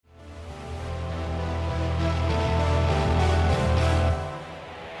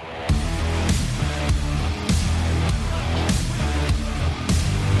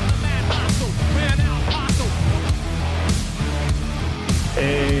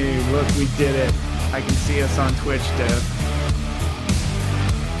Look, we did it. I can see us on Twitch, Dev.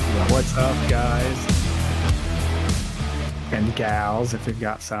 What's up, guys? And gals, if you've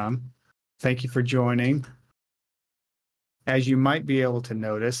got some. Thank you for joining. As you might be able to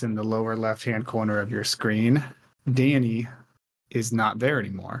notice in the lower left-hand corner of your screen, Danny is not there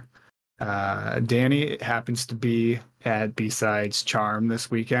anymore. Danny happens to be at B-Sides Charm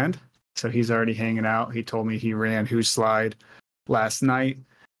this weekend, so he's already hanging out. He told me he ran Who's Slide last night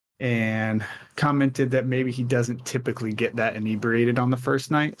and commented that maybe he doesn't typically get that inebriated on the first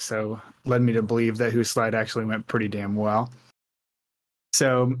night, so led me to believe that Who's Slide actually went pretty damn well.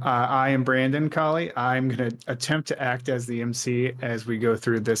 So I am Brandon Colley. I'm going to attempt to act as the MC as we go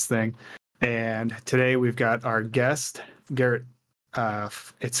through this thing. And today we've got our guest, Garrett.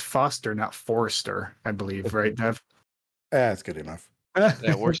 It's Foster, not Forrester, I believe, right, Dev? That's good enough.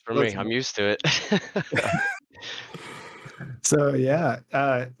 That works for me. I'm used to it. So, yeah.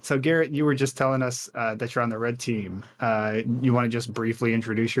 So, Garrett, you were just telling us that you're on the red team. You want to just briefly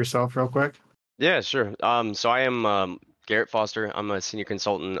introduce yourself real quick? Yeah, sure. So I am Garrett Foster. I'm a senior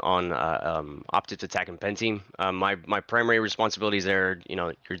consultant on Optics Attack and Pen Team. My primary responsibilities there,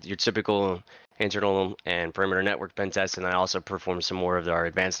 your typical internal and perimeter network pen tests, and I also perform some more of our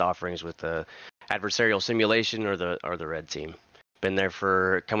advanced offerings with the adversarial simulation or the red team. Been there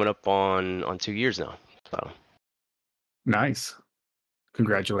for coming up on 2 years now. So nice.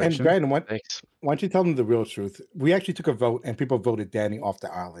 Congratulations. And Brandon, thanks. Why don't you tell them the real truth? We actually took a vote and people voted Danny off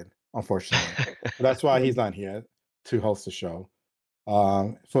the island, unfortunately. That's why he's not here to host the show.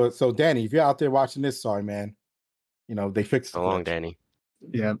 So Danny, if you're out there watching this, sorry, man. They fixed it. So long, Danny.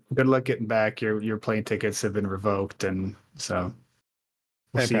 Yeah, good luck getting back. Your plane tickets have been revoked, and so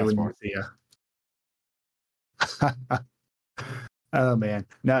we'll see you when we see you. Oh man,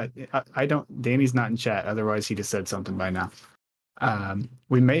 no, I don't. Danny's not in chat. Otherwise, he'd have said something by now.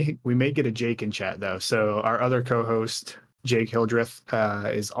 We may get a Jake in chat though. So our other co-host, Jake Hildreth,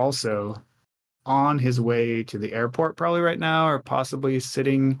 is also on his way to the airport probably right now, or possibly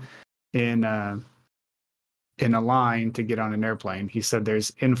sitting in a line to get on an airplane. He said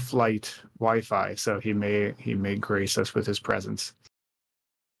there's in-flight Wi-Fi, so he may grace us with his presence.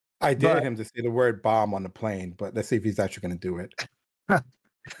 I dared him to say the word bomb on the plane, but let's see if he's actually going to do it.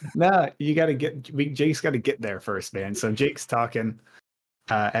 No, Jake's got to get there first, man. So Jake's talking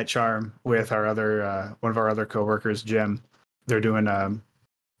at Charm with our other one of our other coworkers, Jim. They're doing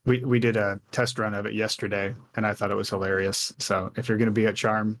we did a test run of it yesterday, and I thought it was hilarious. So if you're going to be at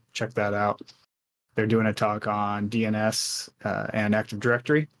Charm, check that out. They're doing a talk on DNS and Active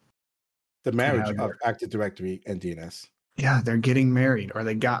Directory. The marriage of Active Directory and DNS. Yeah, they're getting married, or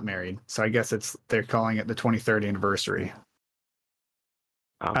they got married. So I guess they're calling it the 23rd anniversary.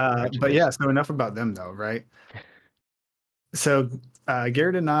 But yeah, so enough about them though, right? So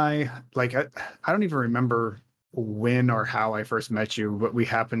Garrett and I don't even remember when or how I first met you, but we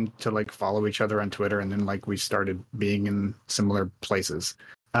happened to follow each other on Twitter, and then we started being in similar places.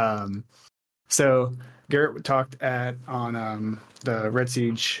 So Garrett talked on the Red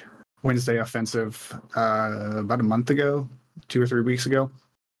Siege Wednesday offensive about a month ago, 2 or 3 weeks ago.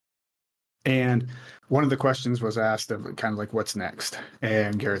 And one of the questions was asked of kind of what's next?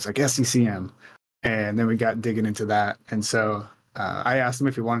 And Garrett's like, SCCM. And then we got digging into that. And so I asked him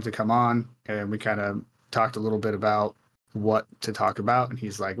if he wanted to come on, and we kind of talked a little bit about what to talk about. And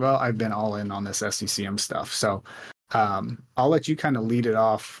he's like, well, I've been all in on this SCCM stuff. So I'll let you kind of lead it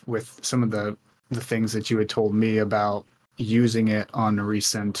off with some of the things that you had told me about using it on a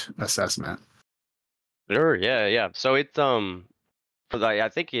recent assessment. Sure. Yeah. So it I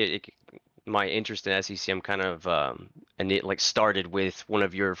think my interest in SCCM kind of and it started with one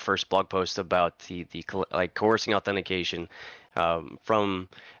of your first blog posts about the coercing authentication from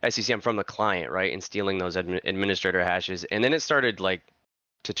SCCM from the client, right, and stealing those administrator hashes, and then it started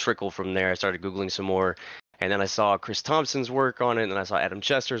to trickle from there. I started Googling some more, and then I saw Chris Thompson's work on it, and then I saw Adam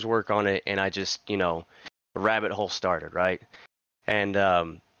Chester's work on it, and I just the rabbit hole started, right, and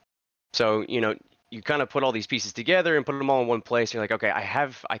so you kind of put all these pieces together and put them all in one place. You're like, okay,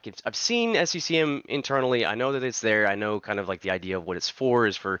 I've seen SCCM internally. I know that it's there. I know kind of the idea of what it's for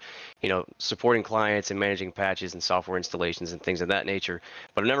is for, supporting clients and managing patches and software installations and things of that nature.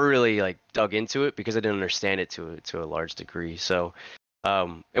 But I've never really dug into it because I didn't understand it to a large degree. So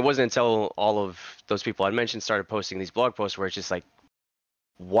it wasn't until all of those people I mentioned started posting these blog posts where it's just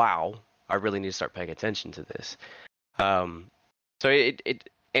wow, I really need to start paying attention to this. So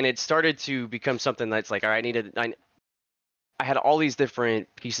it started to become something that's all right, I had all these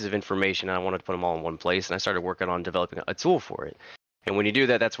different pieces of information and I wanted to put them all in one place, and I started working on developing a tool for it. And when you do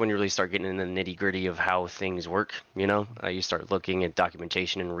that, that's when you really start getting in the nitty gritty of how things work. You start looking at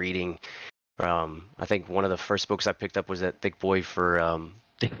documentation and reading. I think one of the first books I picked up was that thick boy for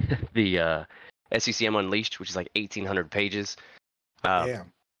the SCCM Unleashed, which is like 1,800 pages.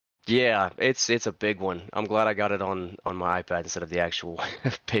 Damn. Yeah, it's a big one. I'm glad I got it on my iPad instead of the actual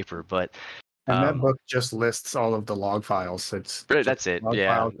paper. But And that book just lists all of the log files. It's right, just that's it. log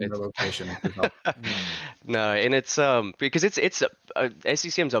Yeah, files and their location. no, and it's because it's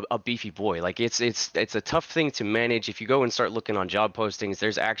SCCM's a beefy boy. Like it's a tough thing to manage. If you go and start looking on job postings,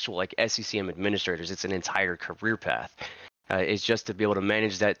 there's actual like SCCM administrators. It's an entire career path. It's just to be able to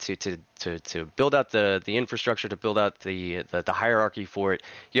manage that, to build out the infrastructure, to build out the hierarchy for it.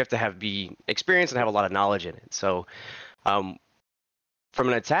 You have to be experienced and have a lot of knowledge in it. So, from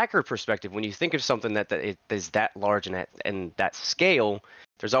an attacker perspective, when you think of something that it is that large and that scale,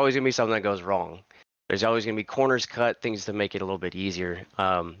 there's always going to be something that goes wrong. There's always going to be corners cut, things to make it a little bit easier.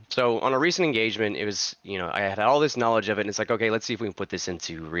 So on a recent engagement, it was, I had all this knowledge of it, and it's like, okay, let's see if we can put this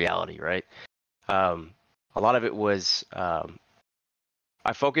into reality, right? A lot of it was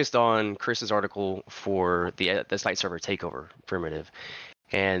I focused on Chris's article for the site server takeover primitive.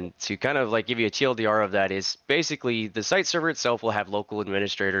 And to kind of like give you a TLDR of that is basically the site server itself will have local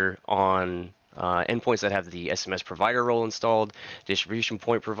administrator on endpoints that have the SMS provider role installed, distribution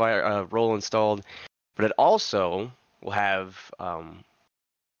point provider role installed, but it also will have SQL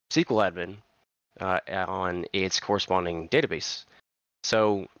admin on its corresponding database.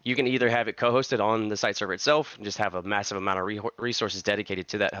 So you can either have it co-hosted on the site server itself and just have a massive amount of resources dedicated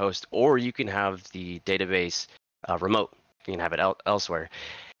to that host, or you can have the database remote. You can have it elsewhere.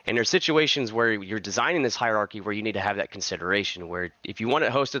 And there's situations where you're designing this hierarchy where you need to have that consideration, where if you want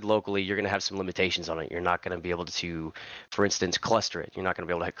it hosted locally, you're going to have some limitations on it. You're not going to be able to, for instance, cluster it. You're not going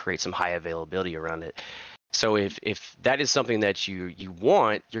to be able to create some high availability around it. So if that is something that you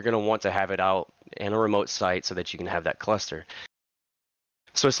want, you're going to want to have it out in a remote site so that you can have that cluster.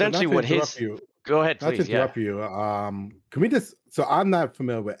 So essentially go ahead, please. Not to interrupt you. Can we just, so I'm not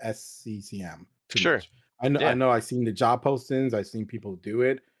familiar with SCCM too much. I know I've seen the job postings, I've seen people do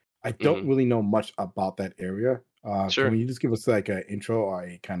it. I don't really know much about that area. Can you just give us like an intro or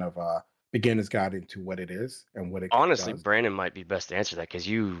a kind of beginner's guide into what it is and what it Honestly, does? Brandon might be best to answer that because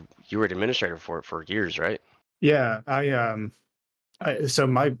you were an administrator for it for years, right? Yeah, so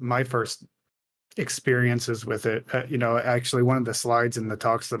my first experiences with it, actually one of the slides in the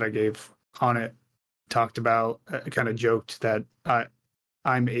talks that I gave on it talked about, kind of joked that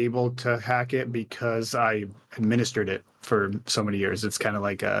I'm able to hack it because I administered it for so many years. It's kind of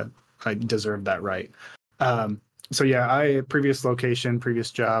like I deserve that right. So yeah, previous location, previous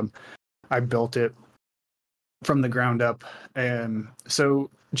job, I built it from the ground up. And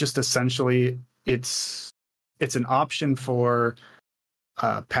so just essentially it's an option for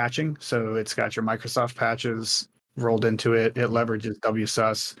patching. So it's got your Microsoft patches rolled into it. It leverages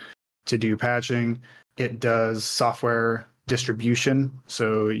WSUS to do patching. It does software distribution,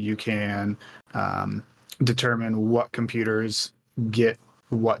 so you can determine what computers get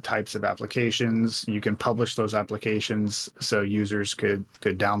what types of applications. You can publish those applications so users could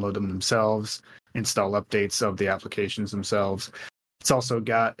download them themselves, install updates of the applications themselves. It's also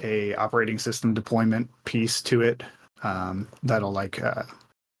got a operating system deployment piece to it. That'll like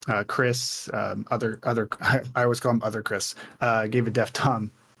Chris, other I always call him other Chris, gave a DEF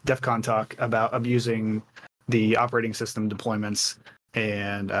CON talk about abusing the operating system deployments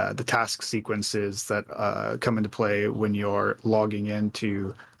and the task sequences that come into play when you're logging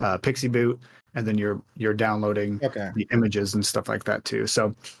into Pixie Boot, and then you're downloading the images and stuff like that too.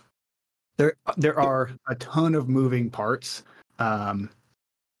 So there are a ton of moving parts to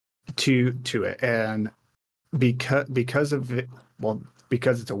it, and because of it,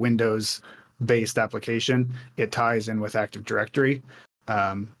 because it's a Windows-based application, it ties in with Active Directory,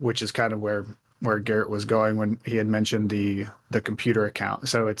 which is kind of where Garrett was going when he had mentioned the computer account.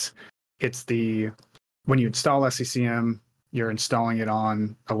 So it's when you install SCCM, you're installing it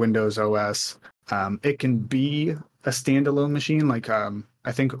on a Windows OS. It can be a standalone machine. Like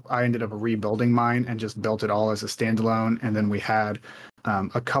I think I ended up rebuilding mine and just built it all as a standalone. And then we had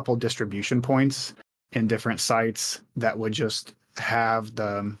a couple distribution points in different sites that would just have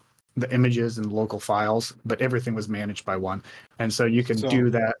the images and local files, but everything was managed by one. And so you can do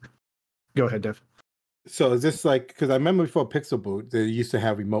that. Go ahead, Dev. So is this like, because I remember before Pixel Boot, they used to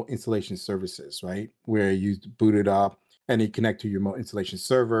have remote installation services, right? Where you boot it up and you connect to your remote installation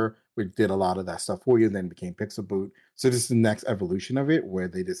server, which did a lot of that stuff for you, then became Pixel Boot. So this is the next evolution of it, where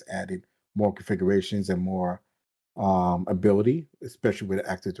they just added more configurations and more ability, especially with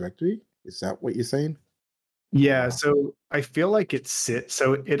Active Directory. Is that what you're saying? Yeah, Wow. so I feel like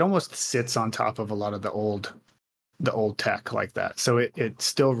it almost sits on top of a lot of the old tech like that. So it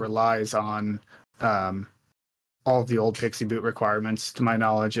still relies on um, all of the old Pixie boot requirements. To my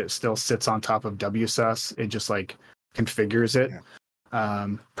knowledge, it still sits on top of WSUS. It just like configures it. Yeah.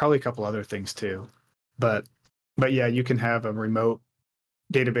 Probably a couple other things too, but yeah, you can have a remote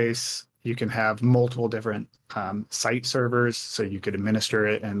database. You can have multiple different site servers, so you could administer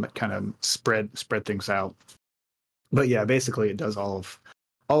it and kind of spread things out. But yeah, basically, it does all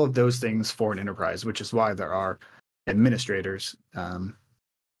of those things for an enterprise, which is why there are administrators.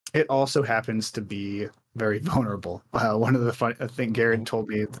 It also happens to be very vulnerable. One of the fun, I think Garrett told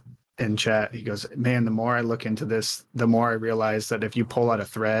me in chat, he goes, "Man, the more I look into this, the more I realize that if you pull out a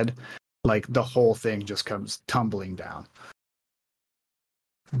thread, like the whole thing just comes tumbling down."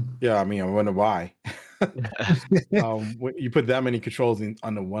 Yeah, I mean, I wonder why. When you put that many controls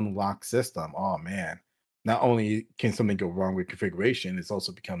on the one lock system, oh man. Not only can something go wrong with configuration, it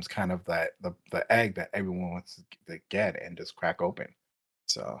also becomes kind of the egg that everyone wants to get and just crack open.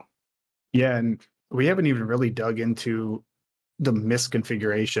 So Yeah, and we haven't even really dug into the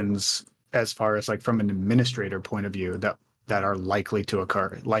misconfigurations as far as like from an administrator point of view that are likely to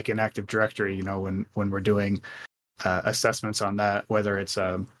occur, like in Active Directory. You know, when we're doing assessments on that, whether it's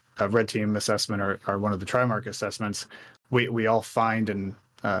a red team assessment or one of the Trimark assessments, we all find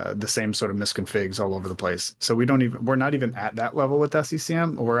the same sort of misconfigs all over the place. So we're not even at that level with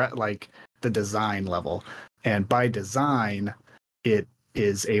SCCM. We're at like the design level, and by design, it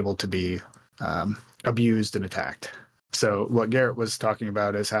is able to be abused and attacked. So what Garrett was talking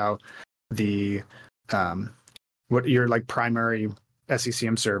about is how the what your like primary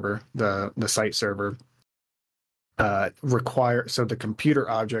SCCM server, the site server, so the computer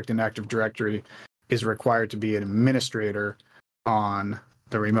object in Active Directory is required to be an administrator on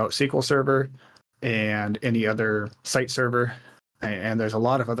the remote SQL server and any other site server. And there's a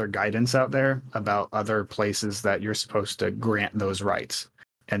lot of other guidance out there about other places that you're supposed to grant those rights.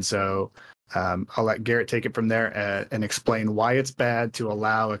 And so I'll let Garrett take it from there and explain why it's bad to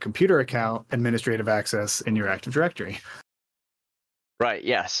allow a computer account administrative access in your Active Directory. Right.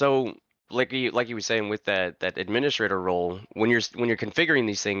 Yeah. So like you were saying with that administrator role, when you're configuring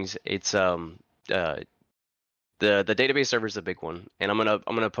these things, it's the database server is a big one, and I'm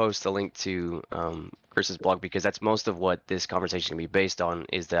gonna post a link to Chris's blog, because that's most of what this conversation can be based on,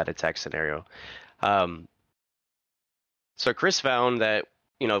 is that attack scenario. So Chris found that,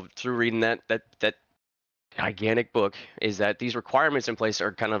 through reading that gigantic book, is that these requirements in place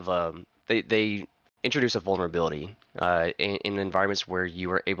are kind of they introduce a vulnerability in environments where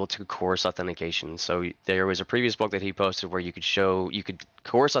you are able to coerce authentication. So there was a previous book that he posted where you could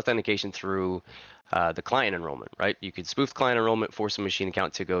coerce authentication through the client enrollment, right? You could spoof client enrollment, force a machine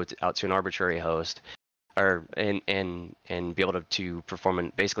account to go out to an arbitrary host, and be able to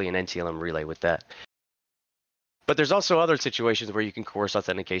perform basically an NTLM relay with that. But there's also other situations where you can coerce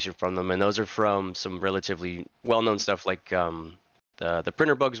authentication from them, and those are from some relatively well-known stuff like the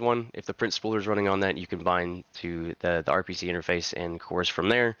printer bugs one. If the print spooler is running on that, you can bind to the RPC interface and coerce from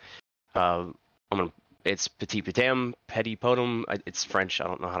there. It's petit patam, petit potem. It's French. I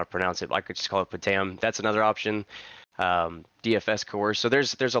don't know how to pronounce it. I could just call it patam. That's another option. DFS coerce. So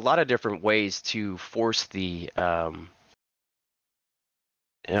there's a lot of different ways to force the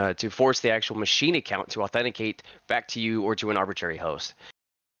actual machine account to authenticate back to you or to an arbitrary host.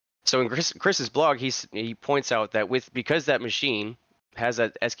 So in Chris's blog, he points out that because that machine has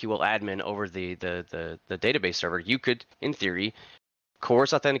that SQL admin over the database server, you could, in theory,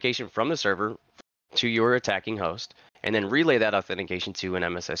 coerce authentication from the server to your attacking host, and then relay that authentication to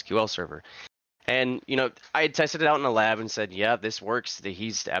an MS SQL server. And, I had tested it out in the lab and said, yeah, this works.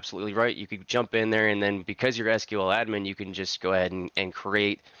 He's absolutely right. You could jump in there, and then because you're SQL admin, you can just go ahead and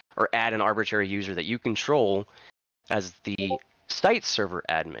create or add an arbitrary user that you control as the site server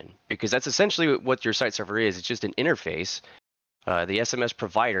admin, because that's essentially what your site server is. It's just an interface, the SMS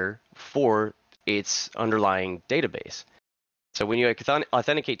provider for its underlying database. So when you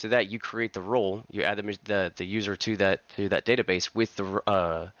authenticate to that, you create the role, you add the user to that database with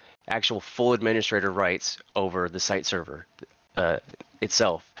the actual full administrator rights over the site server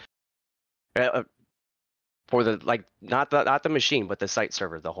itself. For the not the machine, but the site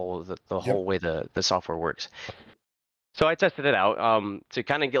server, the whole whole way the software works. So I tested it out to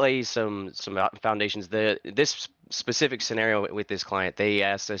kind of lay some foundations. This specific scenario with this client, they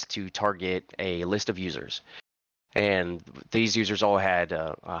asked us to target a list of users, and these users all had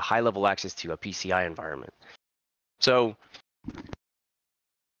a high-level access to a PCI environment. So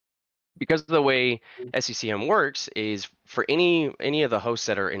because of the way SCCM works is for any of the hosts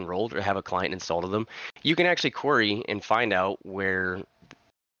that are enrolled or have a client installed of them, you can actually query and find out where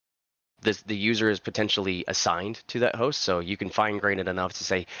the user is potentially assigned to that host. So you can fine grain it enough to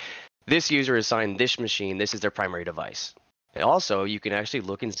say, this user is assigned this machine, this is their primary device. And also, you can actually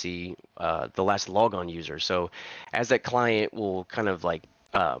look and see the last logon user. So as that client will kind of like,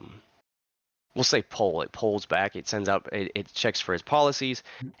 we'll say poll, it polls back, it sends out, it checks for its policies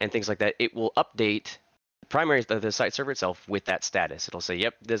and things like that. It will update the site server itself with that status. It'll say,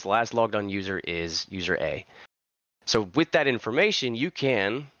 yep, this last logged on user is user A. So with that information, you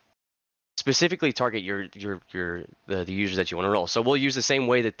can specifically target the users that you want to enroll. So we'll use the same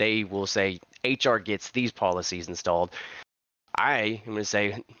way that they will say HR gets these policies installed. I am going to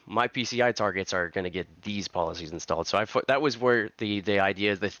say my PCI targets are going to get these policies installed. So that was where the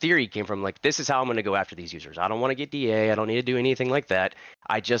idea, the theory came from. Like, this is how I'm going to go after these users. I don't want to get DA. I don't need to do anything like that.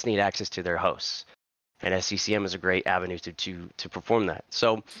 I just need access to their hosts. And SCCM is a great avenue to perform that.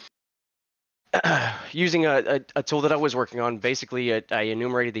 So using a tool that I was working on, basically I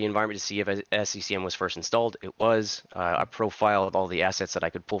enumerated the environment to see if SCCM was first installed. It was. I profiled all the assets that I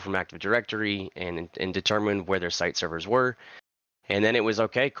could pull from Active Directory and determined where their site servers were. And then it was,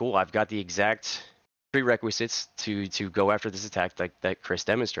 okay, cool, I've got the exact prerequisites to go after this attack that Chris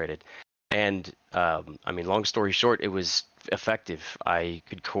demonstrated. And I mean, long story short, it was effective. I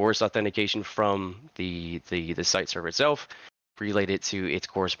could coerce authentication from the site server itself, relate it to its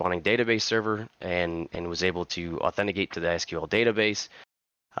corresponding database server, and was able to authenticate to the SQL database.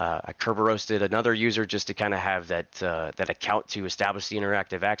 I Kerber roasted another user just to kind of have that account to establish the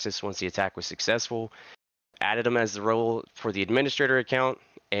interactive access once the attack was successful. Added them as the role for the administrator account,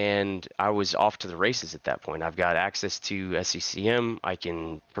 and I was off to the races at that point. I've got access to SCCM. I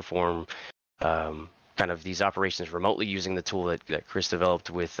can perform kind of these operations remotely using the tool that Chris developed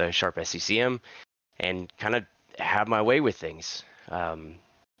with Sharp SCCM, and kind of have my way with things.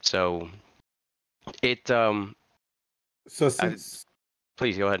 So it. So since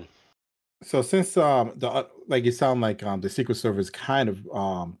please go ahead. So since like it sounds like the SQL Server is kind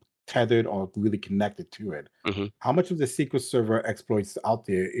of tethered or really connected to it, Mm-hmm. how much of the SQL Server exploits out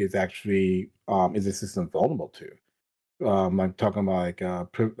there is actually is the system vulnerable to? I'm talking about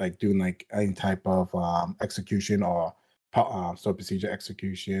like doing like any type of execution or stored procedure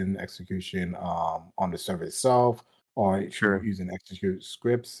execution on the server itself, or Sure. using execute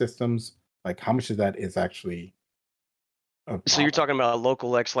script systems. Like, how much of that is actually a problem? So you're talking about local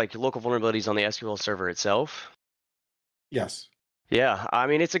vulnerabilities on the SQL server itself? Yes. Yeah, I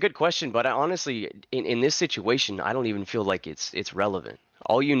mean, it's a good question, but honestly, in this situation, I don't even feel like it's relevant.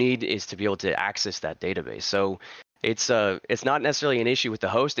 All you need is to be able to access that database. So it's not necessarily an issue with the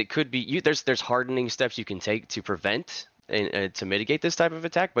host. It could be there's hardening steps you can take to prevent and to mitigate this type of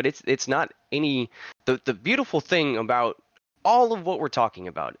attack, but it's not any. The beautiful thing about all of what we're talking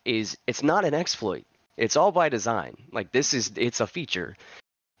about is it's not an exploit. It's all by design. Like, it's a feature.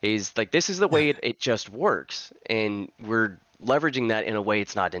 Is like, this is the way it just works, and we're leveraging that in a way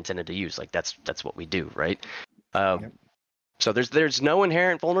it's not intended to use. Like, that's what we do, right? Yep. So there's no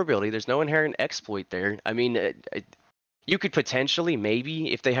inherent vulnerability. There's no inherent exploit there. I mean, you could potentially,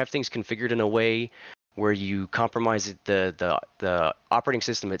 maybe, if they have things configured in a way where you compromise the operating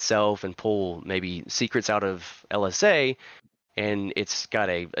system itself and pull maybe secrets out of LSA, and it's got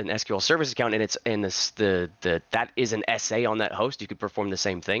an SQL service account, and that is an SA on that host, you could perform the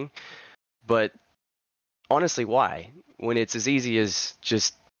same thing. But honestly, why? When it's as easy as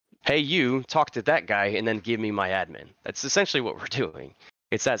just, hey, you talk to that guy and then give me my admin. That's essentially what we're doing.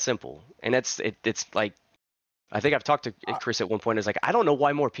 It's that simple. And it's like, I think I've talked to Chris at one point. It's like, I don't know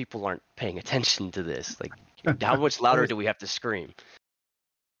why more people aren't paying attention to this. Like, how much louder do we have to scream?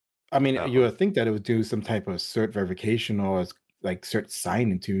 I mean, you would think that it would do some type of cert verification or like cert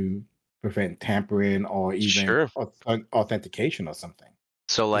signing to prevent tampering or even authentication or something.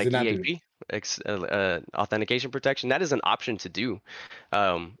 So like EAP, authentication protection, that is an option to do.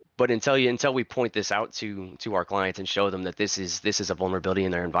 But until we point this out to our clients and show them that this is a vulnerability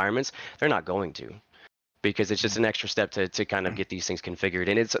in their environments, they're not going to, because it's just an extra step to kind of get these things configured.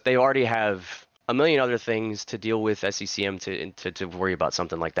 And they already have a million other things to deal with SCCM to worry about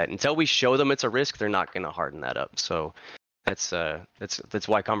something like that. Until we show them it's a risk, they're not going to harden that up. So that's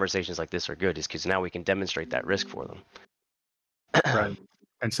why conversations like this are good, is because now we can demonstrate that risk for them. Right.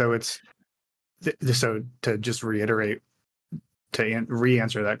 And so so to just reiterate, to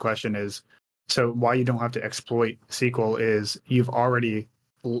re-answer that question is, so why you don't have to exploit SQL is you've already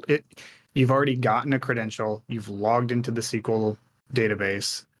gotten a credential, you've logged into the SQL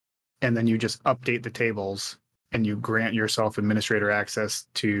database, and then you just update the tables and you grant yourself administrator access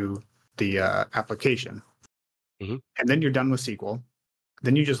to the application. Mm-hmm. And then you're done with SQL.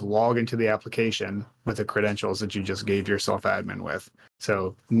 Then you just log into the application with the credentials that you just gave yourself admin with.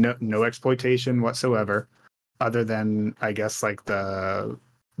 So no exploitation whatsoever, other than I guess like the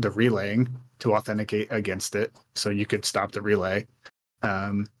relaying to authenticate against it. So you could stop the relay.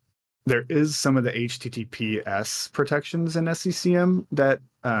 There is some of the HTTPS protections in SCCM that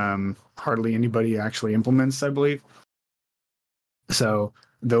hardly anybody actually implements, I believe. So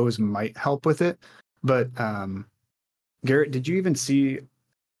those might help with it. But Garrett, did you even see?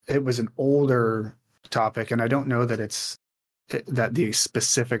 It was an older topic, and I don't know that that the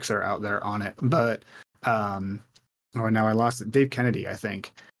specifics are out there on it. But oh, now I lost it. Dave Kennedy, I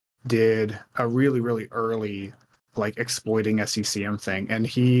think, did a really early like exploiting SCCM thing, and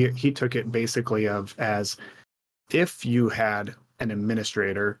he took it basically as if you had an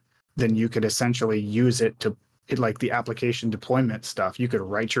administrator, then you could essentially use it to like the application deployment stuff. You could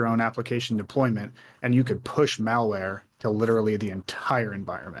write your own application deployment, and you could push malware to literally the entire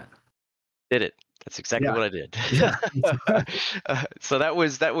environment. Did it? That's exactly what I did. Yeah. So that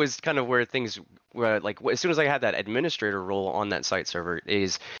was kind of where things were like. As soon as I had that administrator role on that site server,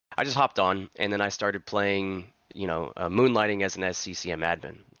 I just hopped on and then I started playing, moonlighting as an SCCM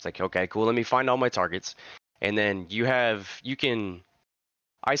admin. It's like, okay, cool. Let me find all my targets, and then you can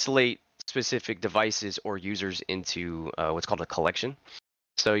isolate specific devices or users into what's called a collection.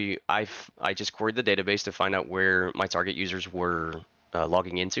 So I just queried the database to find out where my target users were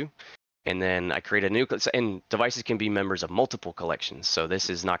logging into. And then I create a new, and devices can be members of multiple collections. So this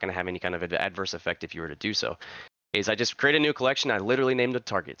is not going to have any kind of adverse effect if you were to do so. I just create a new collection. I literally named the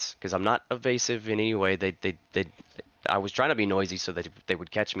targets because I'm not evasive in any way. I was trying to be noisy so that they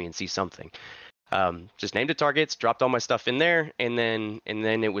would catch me and see something. Just named the targets, dropped all my stuff in there, and then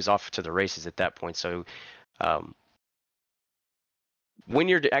it was off to the races at that point. So when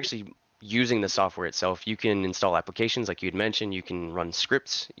you're actually using the software itself, you can install applications like you had mentioned. You can run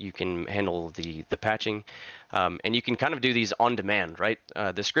scripts, you can handle the patching, and you can kind of do these on demand, right?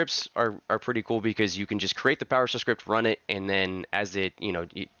 The scripts are pretty cool because you can just create the PowerShell script, run it, and then as it,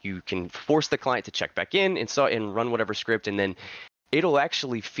 you can force the client to check back in and run whatever script, and then it'll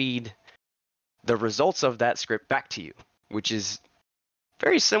actually feed the results of that script back to you, which is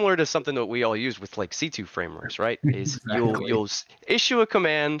very similar to something that we all use with like C2 frameworks, right? Is Exactly. you'll issue a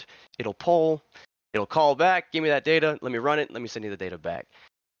command, it'll pull, it'll call back, give me that data, let me run it, let me send you the data back.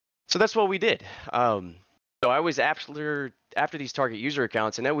 So that's what we did. So I was after these target user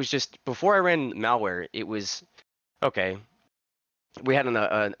accounts, and that was just before I ran malware. It was okay. We had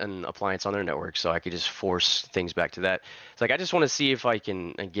an appliance on their network, so I could just force things back to that. It's like I just want to see if I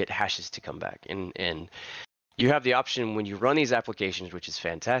can get hashes to come back, and you have the option when you run these applications, which is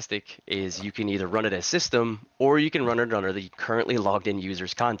fantastic, is you can either run it as system or you can run it under the currently logged in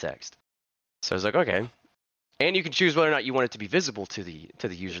user's context. So I was like, okay. And you can choose whether or not you want it to be visible to the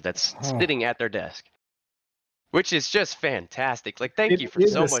user that's sitting at their desk, which is just fantastic. Like, thank you for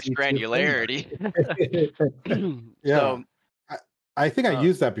so much granularity. Yeah. So, I think I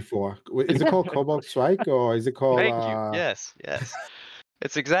used that before. Is it called Cobalt Strike or is it called? Thank you. Yes.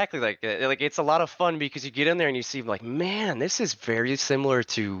 It's exactly like that. Like, it's a lot of fun because you get in there and you see like, man, this is very similar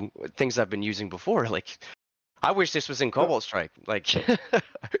to things I've been using before. Like, I wish this was in Cobalt Strike. Like,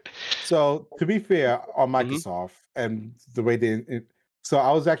 so to be fair, on Microsoft and the way so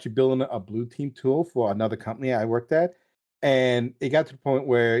I was actually building a blue team tool for another company I worked at, and it got to the point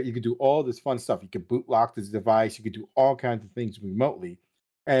where you could do all this fun stuff. You could boot lock this device. You could do all kinds of things remotely.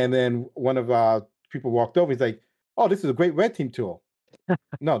 And then one of our people walked over. He's like, "Oh, this is a great red team tool."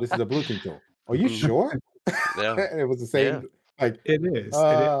 No, this is a blue team tool. Are you sure? Yeah. It was the same. Yeah. Like It is.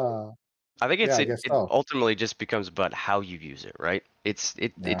 I think I it guess so. ultimately just becomes about how you use it, right? It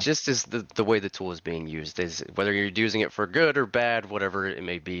just is the way the tool is being used, is whether you're using it for good or bad, whatever it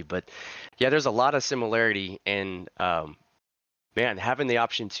may be. But yeah, there's a lot of similarity, and man, having the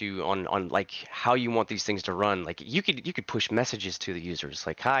option to on like how you want these things to run, like you could push messages to the users,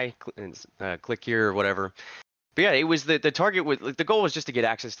 like hi, click here or whatever. But yeah, it was the target was like, the goal was just to get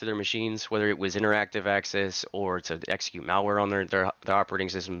access to their machines, whether it was interactive access or to execute malware on their operating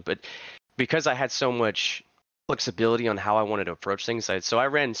system. But because I had so much flexibility on how I wanted to approach things, so I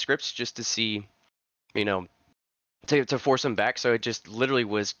ran scripts just to see, to force them back. So it just literally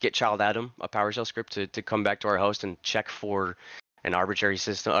was get child Adam, a PowerShell script to come back to our host and check for an arbitrary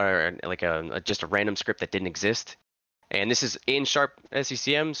system or like just a random script that didn't exist. And this is in Sharp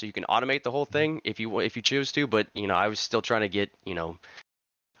SCCM, so you can automate the whole thing if you choose to. But I was still trying to get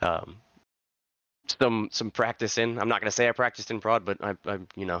some practice in. I'm not going to say I practiced in prod, but I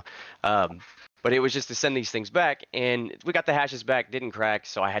But it was just to send these things back, and we got the hashes back, didn't crack,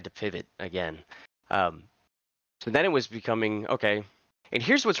 so I had to pivot again. So then it was becoming, okay. And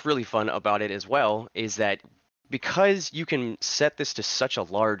here's what's really fun about it as well, is that because you can set this to such a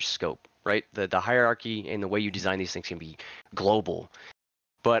large scope, right? The hierarchy and the way you design these things can be global.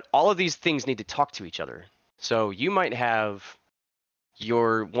 But all of these things need to talk to each other. So you might have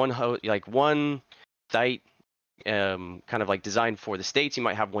your one site kind of like designed for the States. You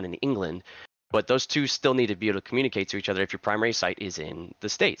might have one in England, but those two still need to be able to communicate to each other if your primary site is in the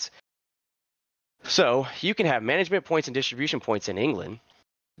States. So you can have management points and distribution points in England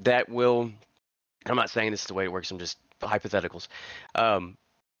that will, I'm not saying this is the way it works, I'm just hypotheticals.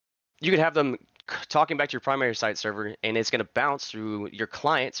 You could have them talking back to your primary site server, and it's going to bounce through your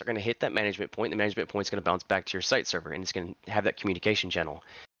clients are going to hit that management point. The management point is going to bounce back to your site server, and it's going to have that communication channel.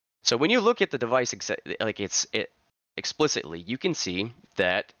 So when you look at the device, explicitly, you can see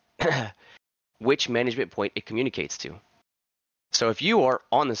that which management point it communicates to. So if you are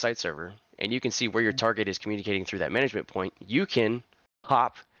on the site server and you can see where your target is communicating through that management point, you can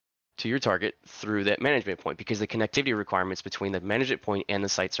hop to your target through that management point because the connectivity requirements between the management point and the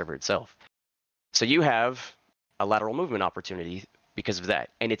site server itself. So you have a lateral movement opportunity because of that,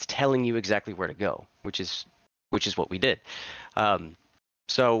 and it's telling you exactly where to go, which is what we did.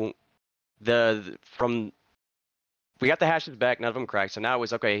 So we got the hashes back, none of them cracked. So now it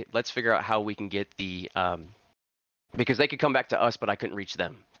was okay. Let's figure out how we can get the because they could come back to us, but I couldn't reach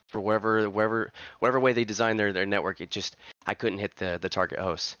them for whatever way they designed their network. I couldn't hit the target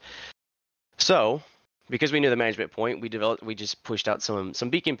host. So because we knew the management point, we just pushed out some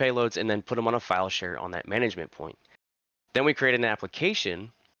beacon payloads and then put them on a file share on that management point. Then we created an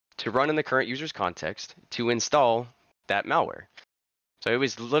application to run in the current user's context to install that malware. So it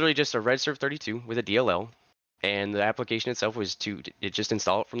was literally just a RedServe32 with a DLL, and the application itself was it just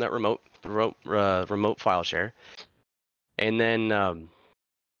install it from that remote file share, and then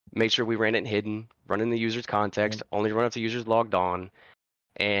make sure we ran it hidden, run in the user's context, only run if the user's logged on,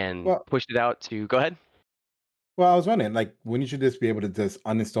 and pushed it out to go ahead. Well, I was wondering, like, wouldn't you just be able to just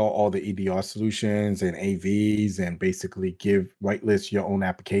uninstall all the EDR solutions and AVs and basically whitelist your own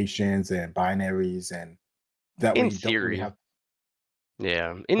applications and binaries, and that way in you theory, don't really have.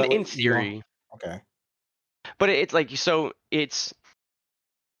 Yeah, in theory. Okay. But it's like, so it's,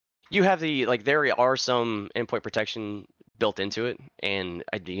 you have there are some endpoint protection built into it, and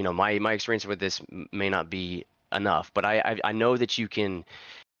my experience with this may not be enough, but I know that you can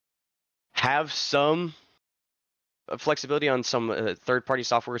have some flexibility on some third-party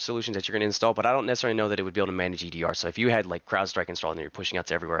software solutions that you're going to install, but I don't necessarily know that it would be able to manage EDR. So if you had like CrowdStrike installed and you're pushing out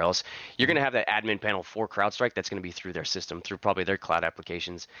to everywhere else, you're going to have that admin panel for CrowdStrike that's going to be through their system, through probably their cloud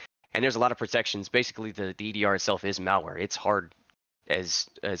applications. And there's a lot of protections. Basically, the EDR itself is malware. It's hard as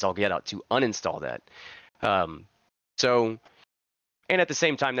all get out to uninstall that. And at the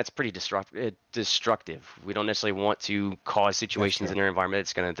same time, that's pretty destructive. We don't necessarily want to cause situations in our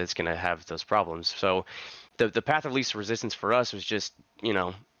environment that's gonna have those problems. So the path of least resistance for us was just,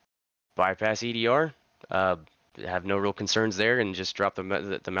 bypass EDR, have no real concerns there, and just drop the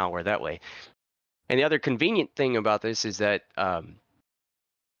malware that way. And the other convenient thing about this is that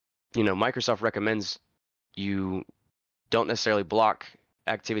Microsoft recommends you don't necessarily block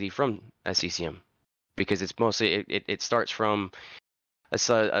activity from SCCM because it's mostly it starts from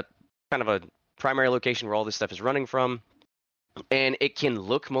a kind of a primary location where all this stuff is running from, and it can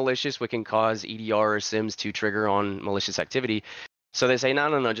look malicious, which can cause EDR or SIMs to trigger on malicious activity. So they say,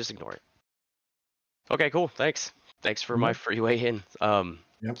 no, just ignore it. Okay, cool, thanks for my free way in.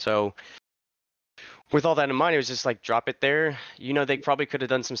 So with all that in mind, it was just like, drop it there. They probably could have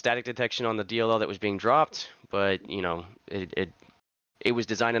done some static detection on the DLL that was being dropped, but it was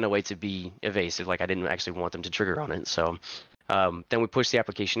designed in a way to be evasive. Like, I didn't actually want them to trigger on it. So then we pushed the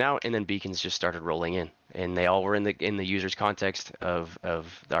application out, and then beacons just started rolling in, and they all were in the user's context of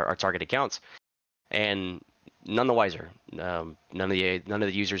our target accounts, and none the wiser. None of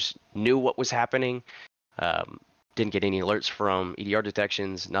the users knew what was happening. Didn't get any alerts from EDR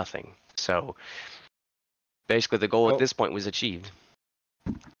detections. Nothing. So basically, the goal at this point was achieved.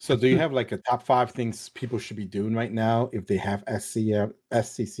 So do you have like a top 5 things people should be doing right now if they have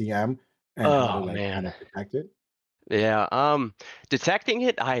SCCM and how to kind of protect it? Yeah. Detecting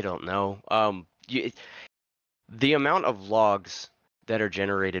it, I don't know. The amount of logs that are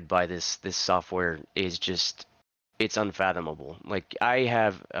generated by this software is just, it's unfathomable. Like, I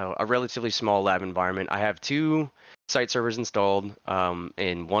have a relatively small lab environment. I have 2 site servers installed,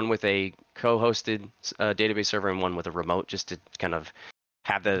 and one with a co-hosted database server and one with a remote, just to kind of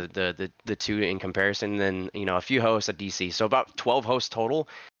have the two in comparison. And then a few hosts, a DC, so about 12 hosts total.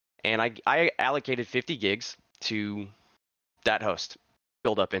 and I allocated 50 gigs to that host.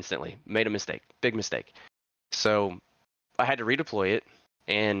 Filled up instantly. Made a mistake. Big mistake. So I had to redeploy it,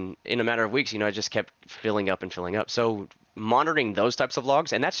 and in a matter of weeks, I just kept filling up and filling up. So monitoring those types of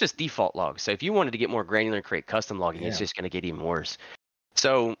logs, and that's just default logs. So if you wanted to get more granular and create custom logging, it's just going to get even worse.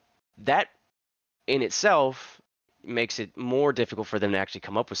 So that in itself makes it more difficult for them to actually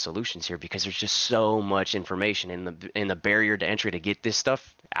come up with solutions here, because there's just so much information, and the barrier to entry to get this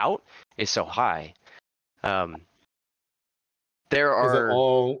stuff out is so high. There Is it are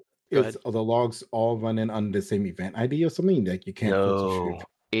all? Go Is ahead. the logs all running under the same event ID or something? Like you can't filter through? No,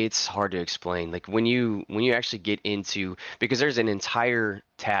 it's hard to explain. Like when you actually get into, because there's an entire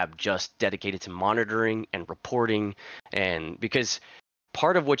tab just dedicated to monitoring and reporting, and because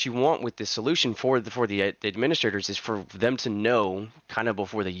part of what you want with this solution for the administrators is for them to know kind of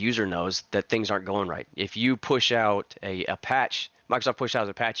before the user knows that things aren't going right. If you push out a patch, Microsoft push out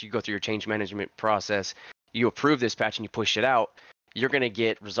a patch, you go through your change management process, you approve this patch and you push it out, you're going to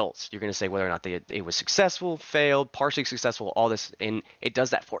get results. You're going to say whether or not it was successful, failed, partially successful, all this, and it does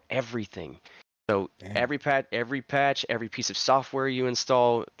that for everything. So Damn. every patch, every piece of software you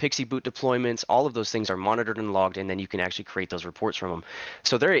install, Pixie boot deployments, all of those things are monitored and logged, and then you can actually create those reports from them.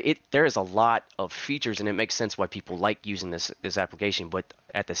 So there is a lot of features, and it makes sense why people like using this application. But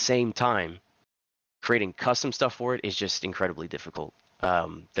at the same time, creating custom stuff for it is just incredibly difficult.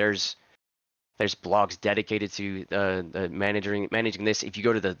 There's blogs dedicated to managing this. If you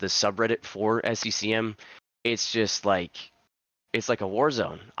go to the subreddit for SCCM, it's just like a war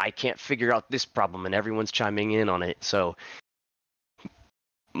zone. I can't figure out this problem, and everyone's chiming in on it. So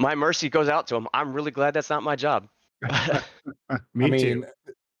my mercy goes out to them. I'm really glad that's not my job. Me too.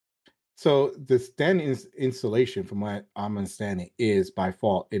 So the standard installation, from what I'm understanding, is by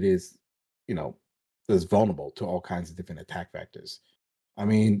default it is, is vulnerable to all kinds of different attack vectors. I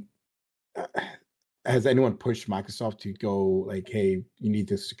mean, has anyone pushed Microsoft to go like, hey, you need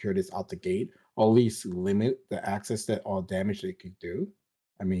to secure this out the gate, or at least limit the access that all damage they could do?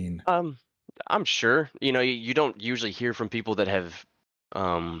 I mean, I'm sure. You don't usually hear from people that have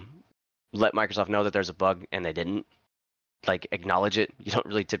let Microsoft know that there's a bug and they didn't acknowledge it. You don't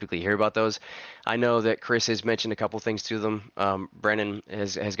really typically hear about those. I know that Chris has mentioned a couple things to them. Brandon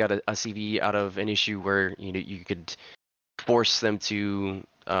has got a CV out of an issue where you could force them to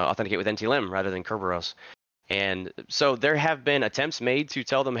authenticate with NTLM rather than Kerberos. And so there have been attempts made to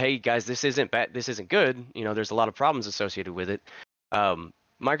tell them, hey guys, this isn't bad, this isn't good. There's a lot of problems associated with it.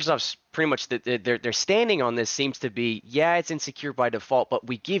 Microsoft's pretty much their standing on this seems to be, yeah, it's insecure by default, but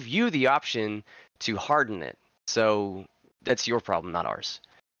we give you the option to harden it. So that's your problem, not ours.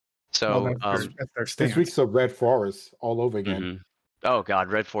 So that's their stance. this week's a Red Forest all over again. Mm-hmm. Oh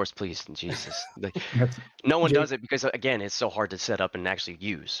God, Red Force, please, Jesus! No one does it because again, it's so hard to set up and actually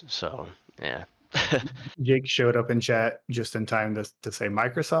use. So yeah. Jake showed up in chat just in time to say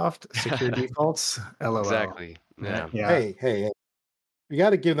Microsoft secure defaults. LOL. Exactly. Yeah. Hey, you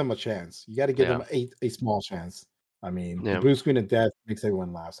got to give them a chance. You got to give them a small chance. I mean, the blue screen of death makes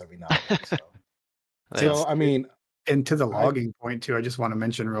everyone laugh every now and then. So I mean, and to the logging point too, I just want to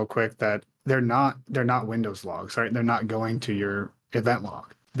mention real quick that they're not Windows logs, right? They're not going to your event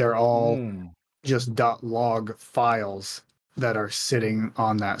log. They're all just .log files that are sitting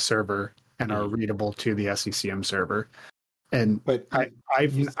on that server and are readable to the SCCM server. And but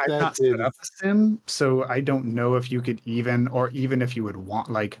I've not set up a SIM, so I don't know if you could even if you would want,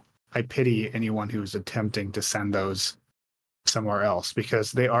 I pity anyone who's attempting to send those somewhere else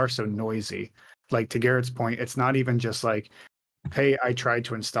because they are so noisy. Like to Garrett's point, it's not even just like, hey, I tried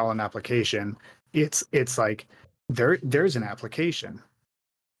to install an application. It's like there's an application.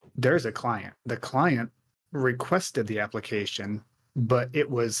 There's a client. The client requested the application, but it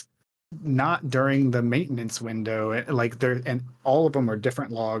was not during the maintenance window. And all of them are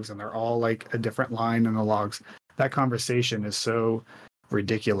different logs, and they're all like a different line in the logs. That conversation is so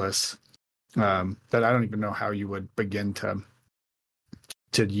ridiculous that I don't even know how you would begin to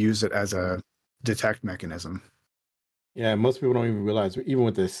use it as a detect mechanism. Yeah, most people don't even realize, even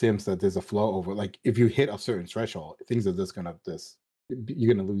with the SIMs, that there's a flow over. Like if you hit a certain threshold, things are just gonna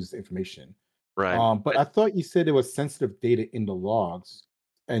you're gonna lose information. Right. But I thought you said there was sensitive data in the logs,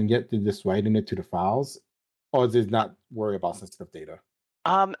 and yet they're just writing it to the files, or is it not worry about sensitive data?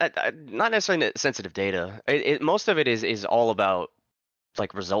 Not necessarily sensitive data. Most of it is all about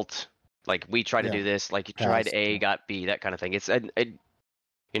like result. Like we try to do this, like you tried A, got B, that kind of thing. It's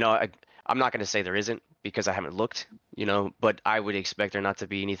I'm not going to say there isn't because I haven't looked, but I would expect there not to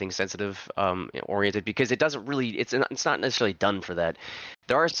be anything sensitive oriented because it doesn't really, it's not necessarily done for that.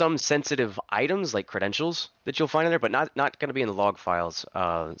 There are some sensitive items like credentials that you'll find in there, but not going to be in the log files.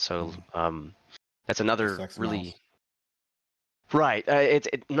 That's another Just XMLs. really. Right.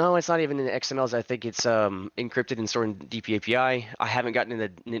 No, it's not even in the XMLs. I think it's encrypted and stored in DPAPI. I haven't gotten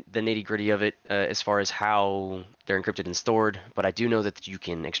into the nitty gritty of it as far as how they're encrypted and stored, but I do know that you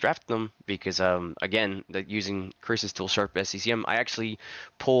can extract them because, again, using Chris's tool, Sharp SCCM, I actually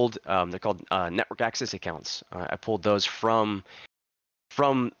pulled, they're called network access accounts. I pulled those from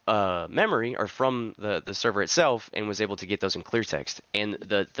memory or from the server itself and was able to get those in clear text. And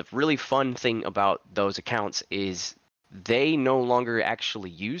the really fun thing about those accounts is they no longer actually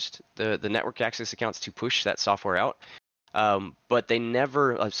used the network access accounts to push that software out, but they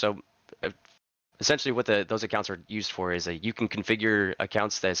never. Essentially, what those accounts are used for is you can configure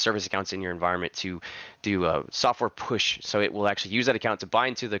accounts, the service accounts in your environment, to do software push. So it will actually use that account to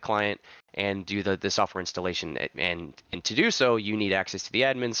bind to the client and do the software installation. And to do so, you need access to the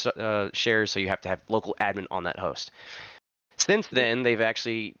admin shares. So you have to have local admin on that host. Since then, they've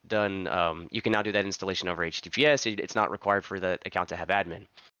actually done, you can now do that installation over HTTPS. It's not required for the account to have admin.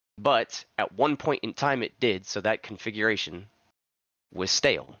 But at one point in time, it did, so that configuration was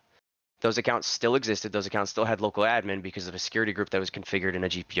stale. Those accounts still existed. Those accounts still had local admin because of a security group that was configured in a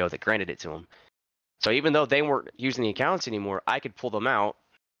GPO that granted it to them. So even though they weren't using the accounts anymore, I could pull them out,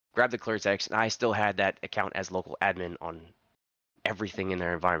 grab the clear text, and I still had that account as local admin on everything in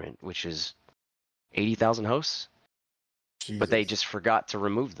their environment, which is 80,000 hosts. Jesus. But they just forgot to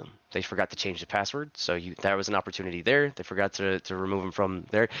remove them. They forgot to change the password. So there was an opportunity there. They forgot to remove them from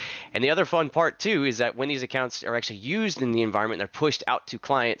there. And the other fun part too is that when these accounts are actually used in the environment, they're pushed out to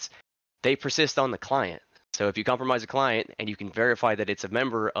clients, they persist on the client. So if you compromise a client and you can verify that it's a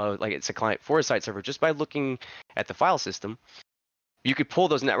member of, like it's a client for a site server just by looking at the file system, you could pull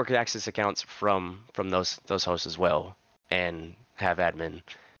those network access accounts from those hosts as well and have admin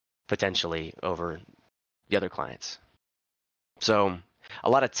potentially over the other clients. So a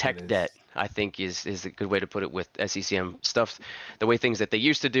lot of tech debt, I think, is a good way to put it with SCCM stuff, the way things that they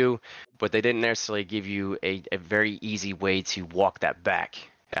used to do, but they didn't necessarily give you a very easy way to walk that back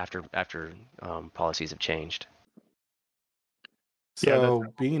after policies have changed. So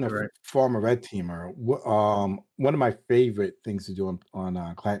being a former red teamer, one of my favorite things to do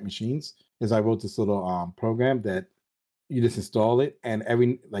on client machines is I wrote this little program that you just install it, and I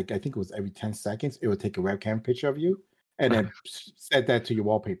think it was every 10 seconds, it would take a webcam picture of you and then set that to your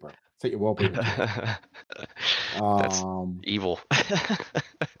wallpaper. Set your wallpaper to it. That's evil.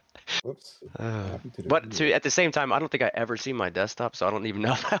 Whoops. But at the same time, I don't think I ever see my desktop, so I don't even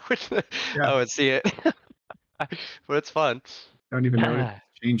know if I would see it. But it's fun. I don't even know it's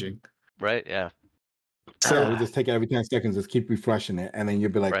changing. Right? Yeah. So we just take it every 10 seconds, just keep refreshing it, and then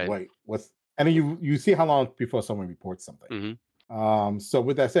you'll be like, Right. wait, what's... And then you see how long before someone reports something. Mm-hmm. So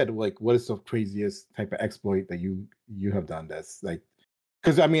with that said, like, what is the craziest type of exploit that you have done that's like...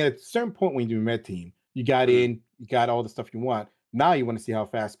 Because, I mean, at a certain point when you do red team, you got in, you got all the stuff you want. Now you want to see how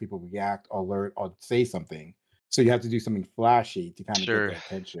fast people react, alert, or say something. So you have to do something flashy to kind of get their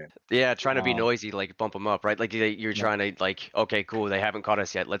attention. Yeah, trying to be noisy, like bump them up, right? Like you're trying to, like, okay, cool, they haven't caught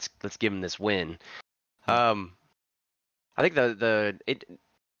us yet. Let's give them this win. I think I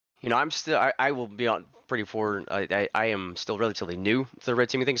will be on pretty forward. I am still relatively new to the red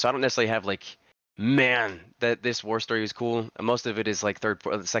teaming thing, so I don't necessarily have like, man, that this war story is cool. Most of it is like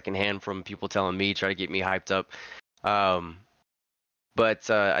second hand from people telling me, try to get me hyped up. But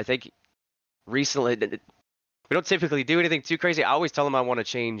I think recently, we don't typically do anything too crazy. I always tell them I want to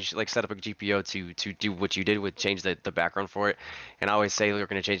change, like set up a GPO to do what you did with change the background for it. And I always say we're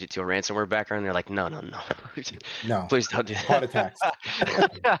going to change it to a ransomware background. They're like, no. No. Please don't do that. Heart attacks.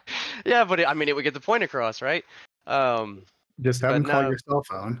 Yeah, but it would get the point across, right? Just have them call your cell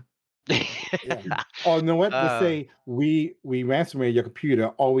phone. Yeah. Oh, you know what? Let's say we ransomware your computer.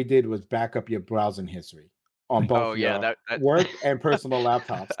 All we did was back up your browsing history on both your work and personal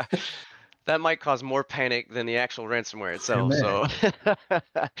laptops. That might cause more panic than the actual ransomware itself. So,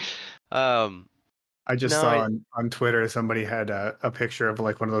 I just saw on Twitter somebody had a picture of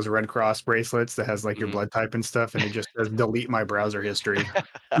like one of those Red Cross bracelets that has like your blood type and stuff, and it just says delete my browser history.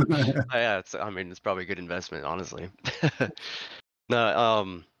 Yeah, it's probably a good investment, honestly.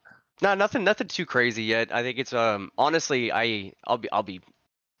 No, nothing too crazy yet. I think it's honestly, I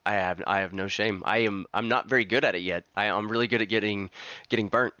have no shame. I'm not very good at it yet. I'm really good at getting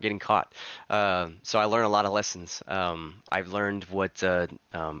burnt, getting caught. So I learn a lot of lessons. I've learned what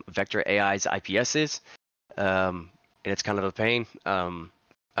Vector AI's IPS is, and it's kind of a pain.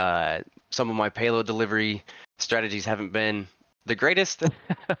 Some of my payload delivery strategies haven't been the greatest.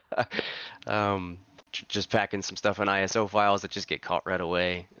 Just packing some stuff in ISO files that just get caught right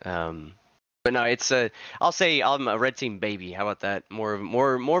away. But no, it's I'll say I'm a red team baby. How about that?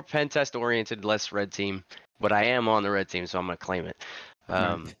 More pen test oriented, less red team. But I am on the red team, so I'm gonna claim it.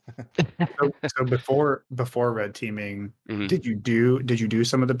 So before red teaming, Mhm. did you do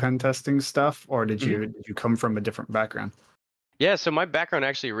some of the pen testing stuff, or did you come from a different background? Yeah, so my background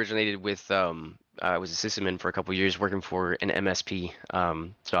actually originated with I was a sysadmin for a couple of years working for an MSP.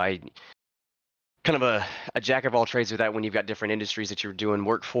 So I kind of a jack of all trades with that when you've got different industries that you're doing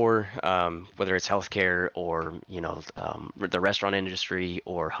work for, whether it's healthcare or the restaurant industry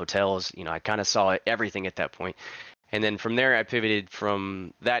or hotels. I kind of saw everything at that point. And then from there, I pivoted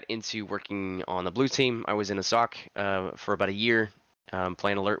from that into working on the blue team. I was in a SOC for about a year,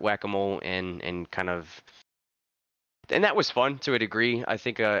 playing alert whack-a-mole and that was fun to a degree. I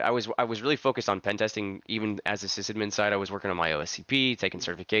think I was really focused on pen testing even as a sysadmin side. I was working on my OSCP, taking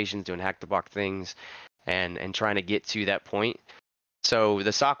certifications, doing hack the box things, and trying to get to that point. So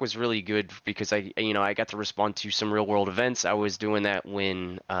the SOC was really good because I got to respond to some real world events. I was doing that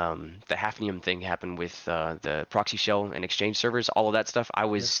when the Hafnium thing happened with the proxy shell and exchange servers, all of that stuff. I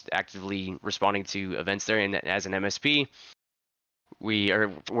was actively responding to events there, and as an MSP, we are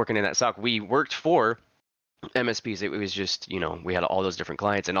working in that SOC. We worked for MSPs. It was just, we had all those different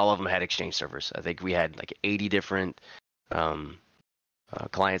clients, and all of them had exchange servers. I think we had like 80 different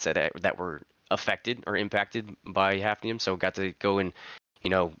clients that were affected or impacted by Hafnium. So got to go and,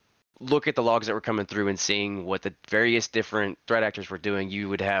 look at the logs that were coming through and seeing what the various different threat actors were doing. You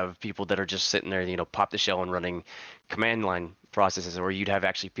would have people that are just sitting there, pop the shell and running command line processes, or you'd have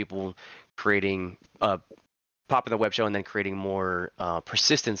actually people creating popping the web shell and then creating more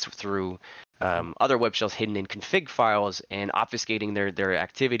persistence through other web shells hidden in config files and obfuscating their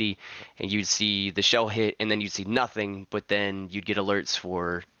activity. And you'd see the shell hit and then you'd see nothing, but then you'd get alerts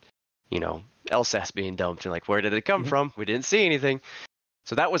for, LSAS being dumped. And like, where did it come from? We didn't see anything.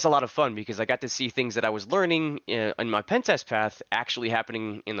 So that was a lot of fun because I got to see things that I was learning in my pen test path actually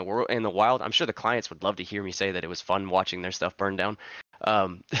happening in the wild. I'm sure the clients would love to hear me say that it was fun watching their stuff burn down.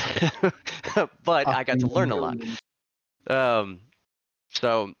 But I got to learn a lot.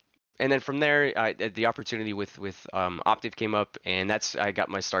 So, and then from there, the opportunity with Optiv came up, and I got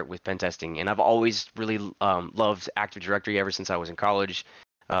my start with pen testing. And I've always really loved Active Directory ever since I was in college.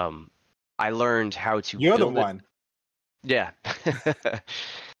 I learned how to You're build the it. one. Yeah.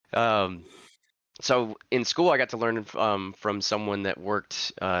 So in school, I got to learn from someone that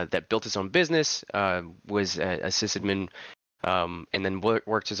worked that built his own business, was a sysadmin, and then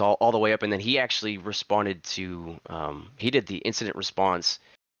worked his all the way up. And then he actually responded to he did the incident response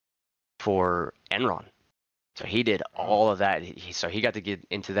for Enron. So he did all of that. So he got to get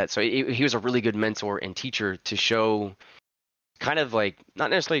into that. So he was a really good mentor and teacher to show kind of like not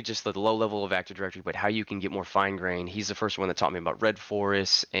necessarily just the low level of Active Directory, but how you can get more fine grained. He's the first one that taught me about Red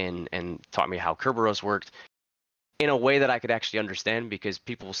Forest and taught me how Kerberos worked in a way that I could actually understand, because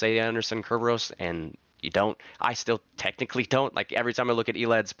people say they understand Kerberos and you don't. I still technically don't. Like every time I look at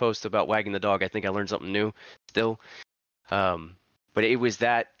Elad's post about wagging the dog, I think I learned something new still. But it was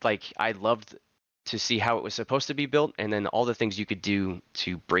that, like, I loved to see how it was supposed to be built and then all the things you could do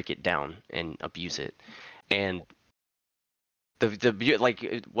to break it down and abuse it. And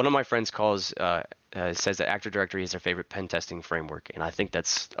like one of my friends says that Active Directory is their favorite pen testing framework, and I think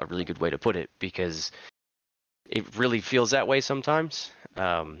that's a really good way to put it because it really feels that way sometimes.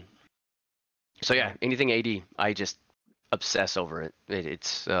 So yeah, anything AD, I just obsess over it.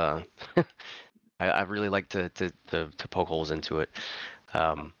 It's I really like to poke holes into it.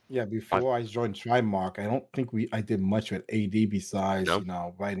 Before I joined Trimark, I don't think I did much with AD besides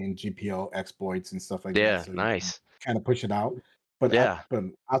writing GPO exploits and stuff like that. Yeah, So nice. Kind of push it out. But Yeah. but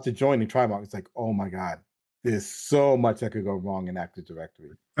after joining Trimark, it's like, oh my god, there's so much that could go wrong in Active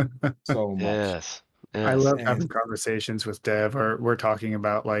Directory. So much. Yes. I love having conversations with Dev, or we're talking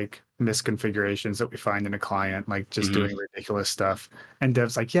about like misconfigurations that we find in a client, like just doing ridiculous stuff. And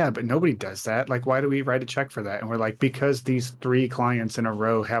Dev's like, yeah, but nobody does that. Like, why do we write a check for that? And we're like, because these 3 clients in a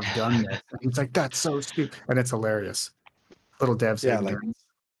row have done this. And he's like, that's so stupid. And it's hilarious. Little Dev's ignorance.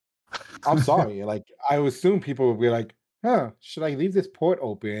 I'm sorry. Like, I assume people would be like, should I leave this port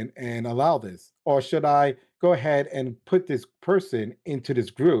open and allow this? Or should I go ahead and put this person into this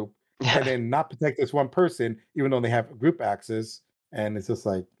group and then not protect this one person, even though they have group access? And it's just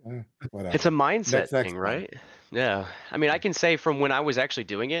like, whatever. It's a mindset thing, right? Yeah. I mean, I can say from when I was actually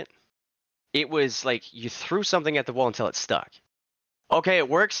doing it, it was like you threw something at the wall until it stuck. Okay, it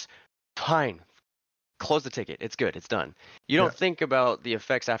works. Fine. close the ticket. It's good. It's done. You Yeah. don't think about the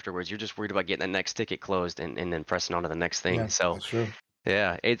effects afterwards. You're just worried about getting the next ticket closed and then pressing on to the next thing. Yeah, So that's true.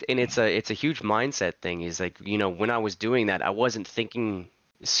 yeah, it's a huge mindset thing. Is like, when I was doing that, I wasn't thinking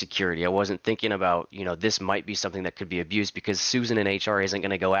security. I wasn't thinking about, this might be something that could be abused because Susan in HR isn't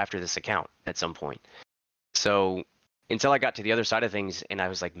going to go after this account at some point. So until I got to the other side of things, and I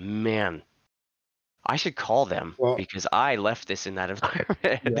was like, man, I should call them Well, because I left this in that environment.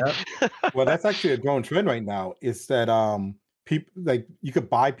 Yeah. well, that's actually a growing trend right now. Is that people like you could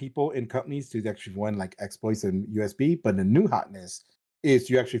buy people in companies to actually run like exploits and USB, but the new hotness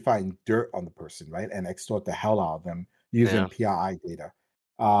is you actually find dirt on the person, right, and extort the hell out of them using PII data.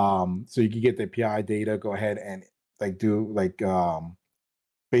 So you can get the PII data, go ahead and like do like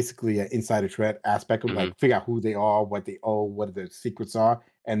basically an insider threat aspect of like figure out who they are, what they owe, what their secrets are,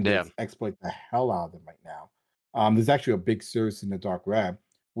 and just exploit the hell out of them right now. There's actually a big service in the dark web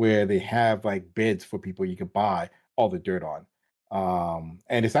where they have like bids for people you can buy all the dirt on.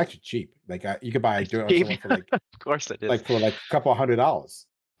 And it's actually cheap. Like you could buy dirt on someone for like Of course it is. like for like a couple $100,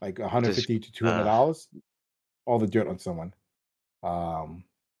 like $150 to $200, all the dirt on someone.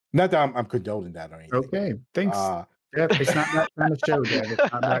 Not that I'm condoning that or anything. Okay, thanks. Yeah, it's not that kind of show, Dad.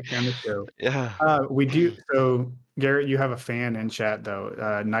 It's not that kind of show. Yeah. We do. So, Garrett, you have a fan in chat,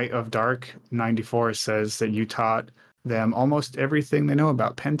 though. Night of Dark 94 says that you taught them almost everything they know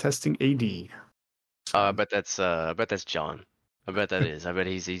about pen testing AD. I bet that's John. I bet that is. I bet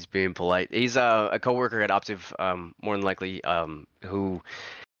he's being polite. He's a coworker at Optiv, more than likely, who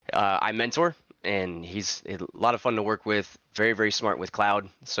I mentor, and he's a lot of fun to work with. Very, very smart with cloud.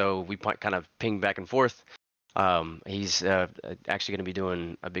 So we kind of ping back and forth. He's actually going to be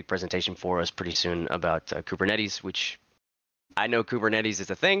doing a big presentation for us pretty soon about Kubernetes, which I know Kubernetes is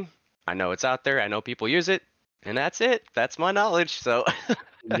a thing. I know it's out there. I know people use it, and that's it. That's my knowledge. So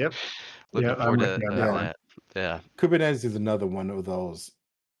Yep. looking forward to that. Yeah. Kubernetes is another one of those.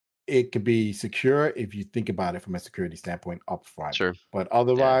 It could be secure if you think about it from a security standpoint up front. Sure. But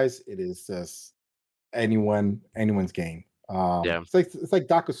otherwise, it is just anyone's game. It's like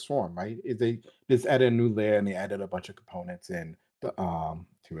Docker Swarm, right? They just added a new layer and they added a bunch of components and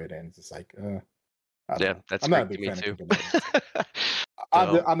to it, and it's just like that's I'm not a big Greek fan to of me too.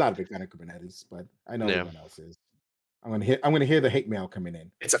 Kubernetes. I'm not a big fan of Kubernetes, but I know everyone else is. I'm gonna hear the hate mail coming in.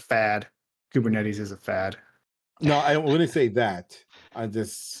 It's a fad. Kubernetes is a fad. No, I don't want to say that. I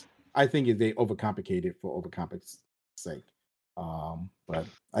think they overcomplicate it for overcomplicate sake. But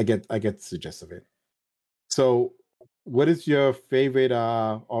I get the gist of it. So, what is your favorite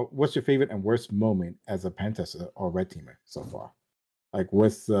or what's your favorite and worst moment as a pen tester or red teamer so far? Like,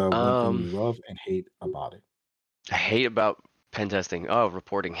 what's the one thing you love and hate about it? I hate about pen testing. Oh,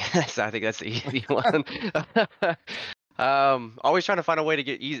 reporting. So I think that's the easy one. Always trying to find a way to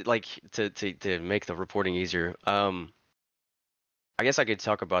get easy, like to make the reporting easier. I guess I could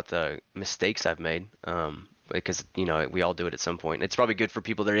talk about the mistakes I've made. Because we all do it at some point. It's probably good for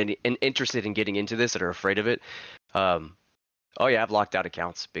people that are interested in getting into this, that are afraid of it. Oh yeah, I've locked out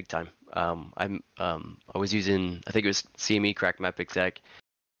accounts big time. I was using, I think it was CME Crack Map Exec,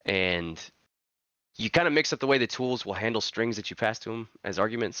 and you kind of mix up the way the tools will handle strings that you pass to them as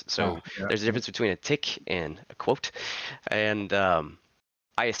arguments. So there's a difference between a tick and a quote, and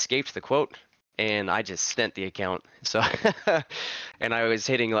I escaped the quote. And I just sent the account. So, and I was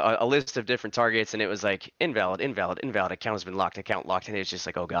hitting a list of different targets, and it was like invalid. Account has been locked. Account locked, and it's just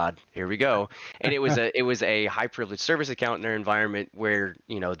like, oh god, here we go. And it was a high privileged service account in their environment where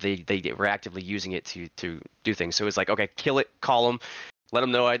they were actively using it to do things. So it was like, okay, kill it, call them, let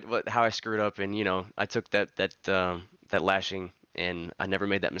them know how I screwed up, and I took that lashing, and I never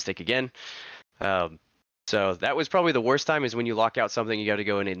made that mistake again. So that was probably the worst time, is when you lock out something, you got to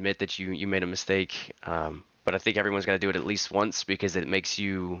go and admit that you made a mistake. But I think everyone's got to do it at least once, because it makes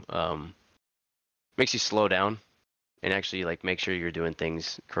you slow down and actually like make sure you're doing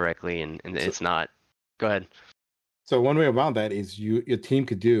things correctly, and it's not. Go ahead. So one way around that is your team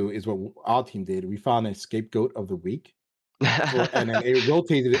could do is what our team did. We found a scapegoat of the week, and then it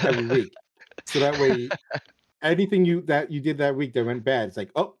rotated it every week. So that way, anything you did that week that went bad, it's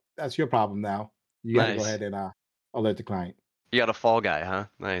like, oh, that's your problem now. You got to go ahead and alert the client. You got a fall guy, huh?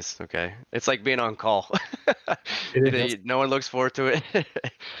 Nice. Okay. It's like being on call. No one looks forward to it.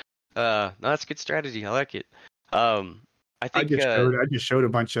 No, that's a good strategy. I like it. I think I just showed a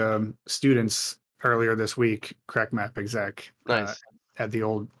bunch of students earlier this week Crack Map Exec at the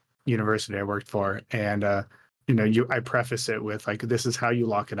old university I worked for, and I preface it with like, this is how you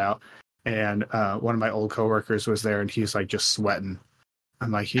lock it out. And one of my old coworkers was there, and he's like just sweating. I'm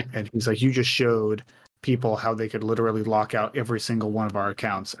like, he's like, you just showed people how they could literally lock out every single one of our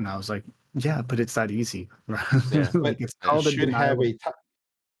accounts. And I was like, Yeah, but it's that easy. Yeah. But Like it's you called a should have denial. a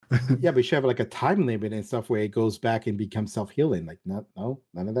yeah, but you should have like a time limit and stuff where it goes back and becomes self healing. Like no,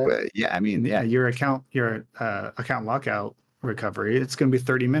 none of that. But yeah, I mean, yeah, your account lockout recovery, it's going to be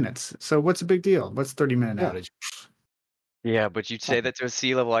 30 minutes. So what's a big deal? What's 30-minute Yeah. outage? Yeah, but you'd say that to a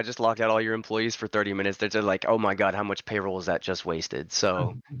C-level, I just locked out all your employees for 30 minutes. They're just like, oh my God, how much payroll is that just wasted?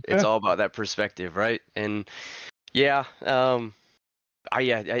 So it's all about that perspective, right? And yeah,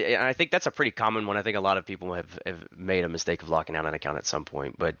 I think that's a pretty common one. I think a lot of people have made a mistake of locking out an account at some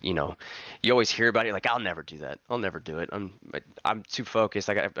point. But you always hear about it. Like, I'll never do that. I'll never do it. I'm too focused.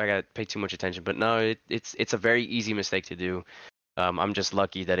 I got to pay too much attention. But no, it's a very easy mistake to do. I'm just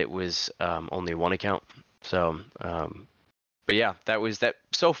lucky that it was only one account. So, but yeah, that was that.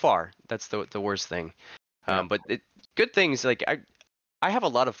 So far, that's the worst thing. But good things. Like I have a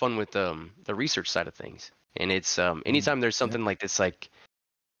lot of fun with the research side of things. And it's anytime there's something like this, like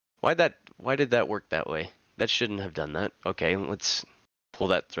why did that work that way? That shouldn't have done that. Okay, let's pull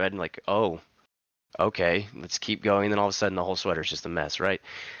that thread and like, oh, okay, let's keep going. Then all of a sudden the whole sweater's just a mess, right?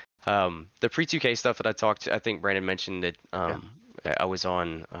 The pre-2K stuff that I think Brandon mentioned that I was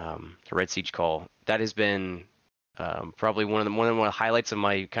on the Red Siege call. That has been probably one of the highlights of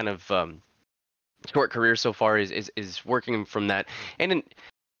my kind of short career so far is working from that. And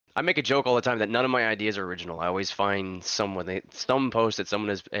I make a joke all the time that none of my ideas are original. I always find some post that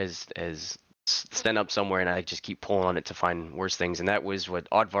someone has sent up somewhere, and I just keep pulling on it to find worse things. And that was what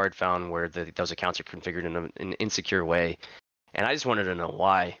Oddvard found, where those accounts are configured in an insecure way. And I just wanted to know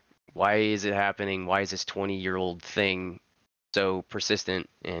why. Why is it happening? Why is this 20-year-old thing so persistent?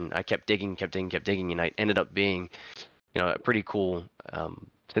 And I kept digging, and I ended up being, a pretty cool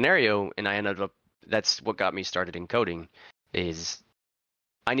scenario. And I ended up. That's what got me started in coding. Is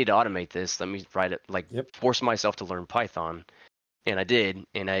I need to automate this. Let me write it, force myself to learn Python. And I did.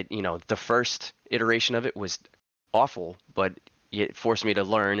 And the first iteration of it was awful, but it forced me to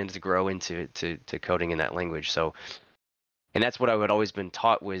learn and to grow into coding in that language. So, and that's what I would always been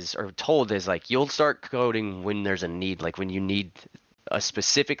told is like, you'll start coding when there's a need, like when you need a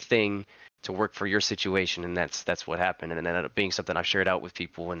specific thing to work for your situation. And that's what happened. And it ended up being something I've shared out with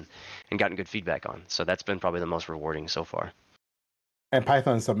people and gotten good feedback on. So that's been probably the most rewarding so far. And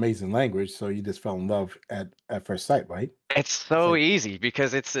Python is an amazing language, so you just fell in love at first sight, right? It's so easy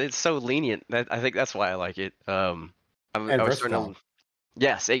because it's so lenient. I think that's why I like it. I was starting to,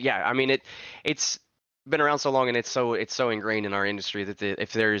 yes, yeah. I mean it's been around so long, and it's so ingrained in our industry that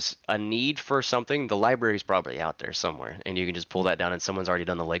if there's a need for something, the library is probably out there somewhere, and you can just pull that down, and someone's already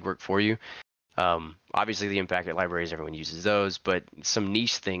done the legwork for you. Obviously, the impacted libraries, everyone uses those, but some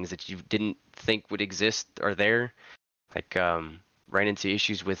niche things that you didn't think would exist are there, like ran into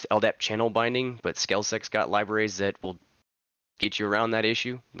issues with LDAP channel binding, but ScaleSec's got libraries that will get you around that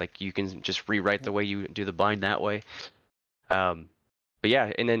issue. Like you can just rewrite the way you do the bind that way. But yeah,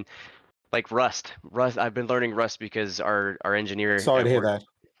 and then like Rust, I've been learning Rust because our engineer. Sorry to hear that.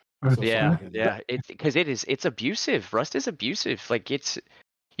 Yeah. It's abusive. Rust is abusive. Like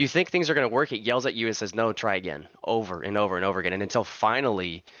you think things are going to work, it yells at you and says, no, try again, over and over and over again. And until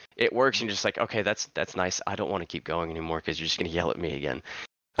finally it works, and you're just like, okay, that's nice. I don't want to keep going anymore because you're just going to yell at me again.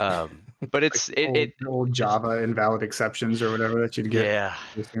 But it's old Java invalid exceptions or whatever that you'd get. Yeah.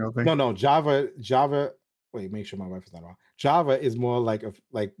 No, Java. Wait, make sure my wife is not wrong. Java is more like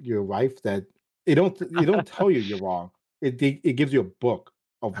your wife that it don't tell you're wrong. It gives you a book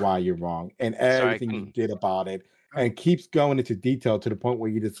of why you're wrong and everything you did about it. And keeps going into detail to the point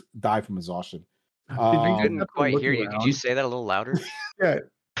where you just die from exhaustion. I couldn't quite hear you. Could you say that a little louder? Yeah.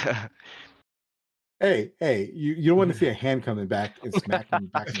 Hey, you don't want to see a hand coming back and smacking you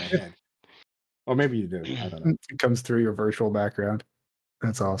back in the head. Or maybe you do. I don't know. It comes through your virtual background.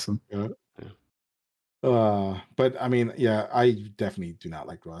 That's awesome. Yeah. But I mean, yeah, I definitely do not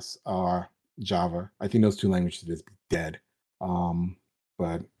like Rust or Java. I think those two languages should just be dead.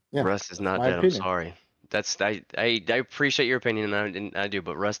 But yeah, Rust is not dead. Opinion. I'm sorry. I appreciate your opinion, and I do,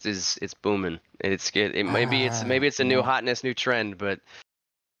 but Rust it's booming. Maybe it's a new hotness, new trend, but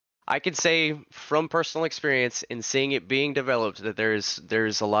I could say from personal experience in seeing it being developed that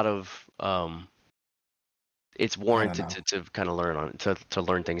there's a lot of it's warranted to kind of learn on it, to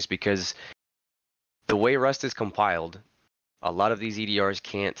learn things, because the way Rust is compiled, a lot of these EDRs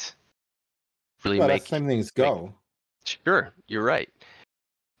can't really make some things go. Sure, you're right.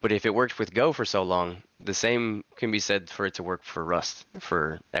 But if it worked with Go for so long, the same can be said for it to work for Rust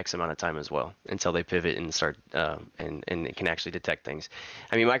for X amount of time as well, until they pivot and start and it can actually detect things.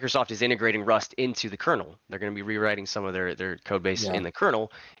 I mean, Microsoft is integrating Rust into the kernel. They're going to be rewriting some of their code base in the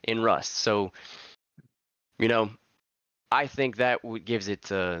kernel in Rust. So, I think that gives it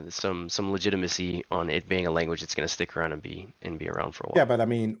some legitimacy on it being a language that's going to stick around and be around for a while. Yeah, but I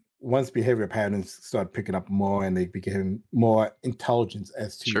mean, once behavior patterns start picking up more and they become more intelligence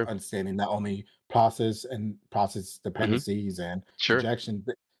as to Sure. understanding not only process dependencies and Sure. injection.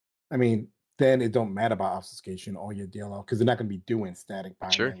 I mean, then it don't matter about obfuscation or your DLL because they're not going to be doing static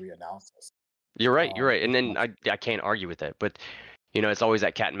binary analysis. You're right. And then I can't argue with that. But it's always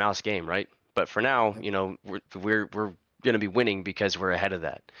that cat and mouse game, right? But for now, we're going to be winning because we're ahead of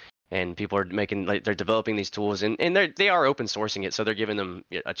that. And people are they're developing these tools, and they are open sourcing it, so they're giving them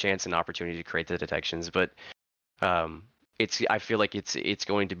a chance and opportunity to create the detections. But I feel like it's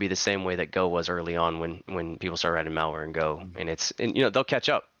going to be the same way that Go was early on when people start writing malware in Go, and they'll catch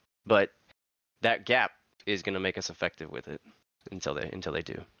up, but that gap is going to make us effective with it until they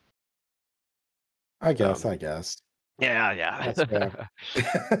do. I guess. Yeah. That's fair.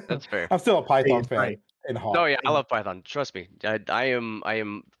 That's fair. I'm still a Python fan. Right. No, yeah, I love Python. Trust me, I am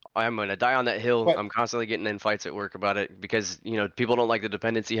gonna die on that hill. But- I'm constantly getting in fights at work about it because people don't like the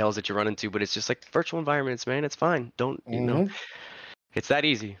dependency hells that you run into. But it's just like virtual environments, man. It's fine. Don't it's that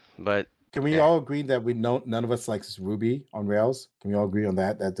easy. But can we all agree that none of us likes Ruby on Rails? Can we all agree on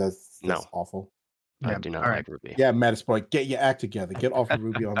that? That's awful. I do not like Ruby. Yeah, Metasploit, get your act together. Get off of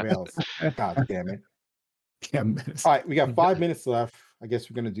Ruby on Rails. God damn it. Yeah. All right, we got 5 minutes left. I guess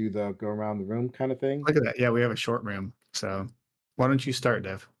we're gonna do the go around the room kind of thing. Look at that. Yeah, we have a short room. So why don't you start,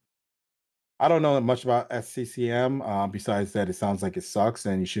 Dev? I don't know much about SCCM besides that it sounds like it sucks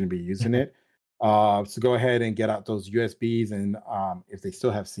and you shouldn't be using it. So go ahead and get out those USBs and if they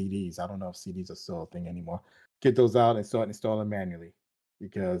still have CDs, I don't know if CDs are still a thing anymore. Get those out and start installing manually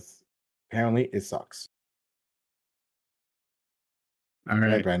because apparently it sucks. All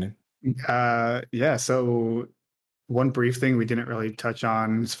right, hey, Brandon. Yeah. So one brief thing we didn't really touch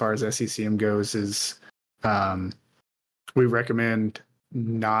on as far as SCCM goes is we recommend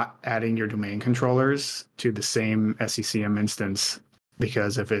not adding your domain controllers to the same SCCM instance,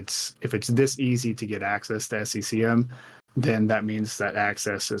 because if it's this easy to get access to SCCM, then that means that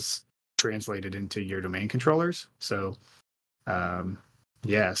access is translated into your domain controllers. So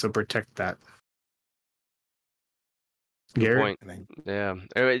so protect that. Gary? Yeah,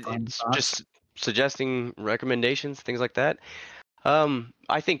 it's just suggesting recommendations, things like that.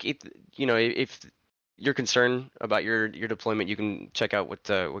 I think if you're concerned about your deployment, you can check out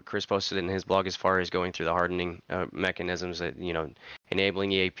what Chris posted in his blog as far as going through the hardening mechanisms that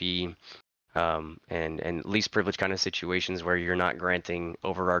enabling EAP and least privilege kind of situations where you're not granting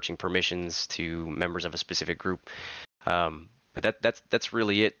overarching permissions to members of a specific group. But that's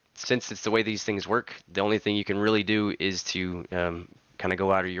really it. Since it's the way these things work, the only thing you can really do is to kind of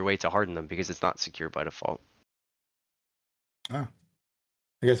go out of your way to harden them because it's not secure by default. I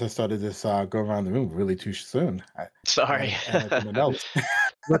guess I started this go around the room really too soon. Sorry.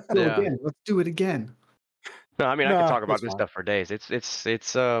 Let's do it again. No, I mean I could talk about this stuff for days.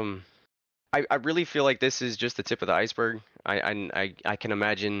 It's I really feel like this is just the tip of the iceberg. I can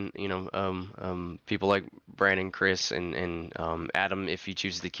imagine people like Brandon, Chris, and Adam, if he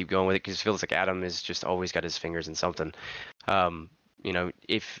chooses to keep going with it, because it feels like Adam is just always got his fingers in something.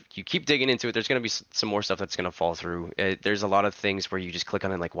 If you keep digging into it, there's going to be some more stuff that's going to fall through. There's a lot of things where you just click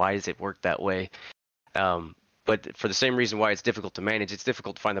on it like, why does it work that way? But for the same reason why it's difficult to manage, it's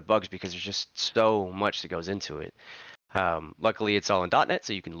difficult to find the bugs because there's just so much that goes into it. Luckily, it's all in .NET,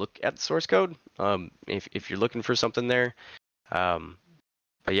 so you can look at the source code if you're looking for something there.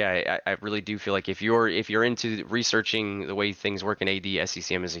 But yeah, I really do feel like if you're into researching the way things work in AD,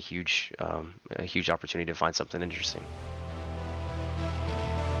 SCCM is a huge opportunity to find something interesting.